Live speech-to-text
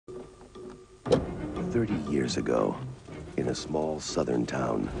30 years ago, in a small southern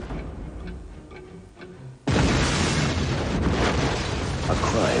town, a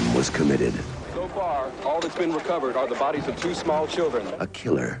crime was committed. So far, all that's been recovered are the bodies of 2 small children. A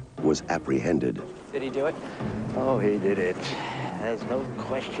killer was apprehended. Did he do it? Oh, he did it. There's no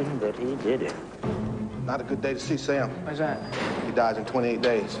question that he did it. Not a good day to see Sam. Why's that? He dies in 28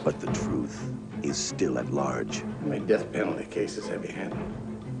 days. But the truth is still at large. My death penalty case is heavy-handed.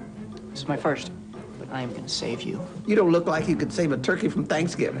 This is my first, but I am going to save you. You don't look like you could save a turkey from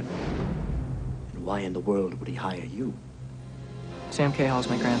Thanksgiving. And why in the world would he hire you? Sam Кейхол's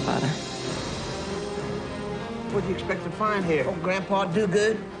my grandfather. What do you expect to find here? Oh, Grandpa do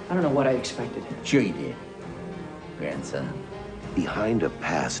good? I don't know what I expected. Sure you did, grandson. Behind a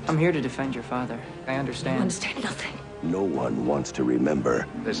past I'm here to defend your father. I understand. I understand nothing. no one wants to remember,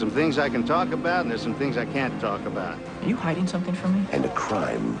 There's some things I can talk about, and there's some things I can't talk about. Are you hiding something from me? and a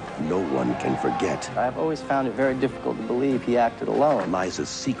crime no one can forget, I've always found it very difficult to believe he acted alone. lies a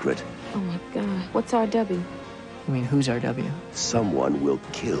secret Oh my God. What's RW? You mean, who's RW? someone will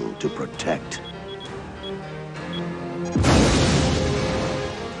kill to protect.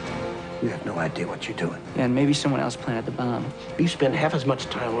 You have no idea what you're doing. Yeah, and maybe someone else planted the bomb. You spend half as much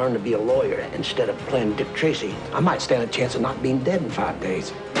time learning to be a lawyer instead of playing Dick Tracy. I might stand a chance of not being dead in 5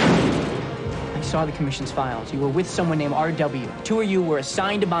 days. I saw the commission's files. You were with someone named RW. 2 of you were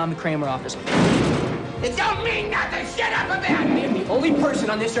assigned to bomb the Kramer office. It don't mean nothing! Shut up about I am the only person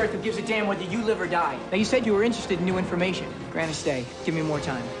on this earth who gives a damn whether you live or die. Now, you said you were interested in new information. Grant a stay. Give me more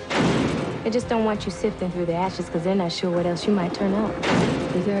time. They just don't want you sifting through the ashes because they're not sure what else you might turn up.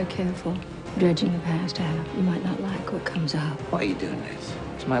 Be very careful dredging the past, Adam. You might not like what comes out. Why are you doing this?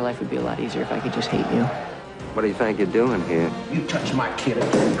 So my life would be a lot easier if I could just hate you. What do you think you're doing here? You touch my kid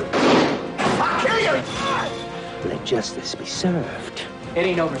again, I'll kill you! Let justice be served. It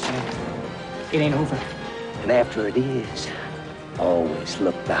ain't over, Sam. It ain't over. And after it is, always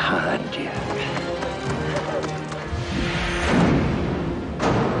look behind you.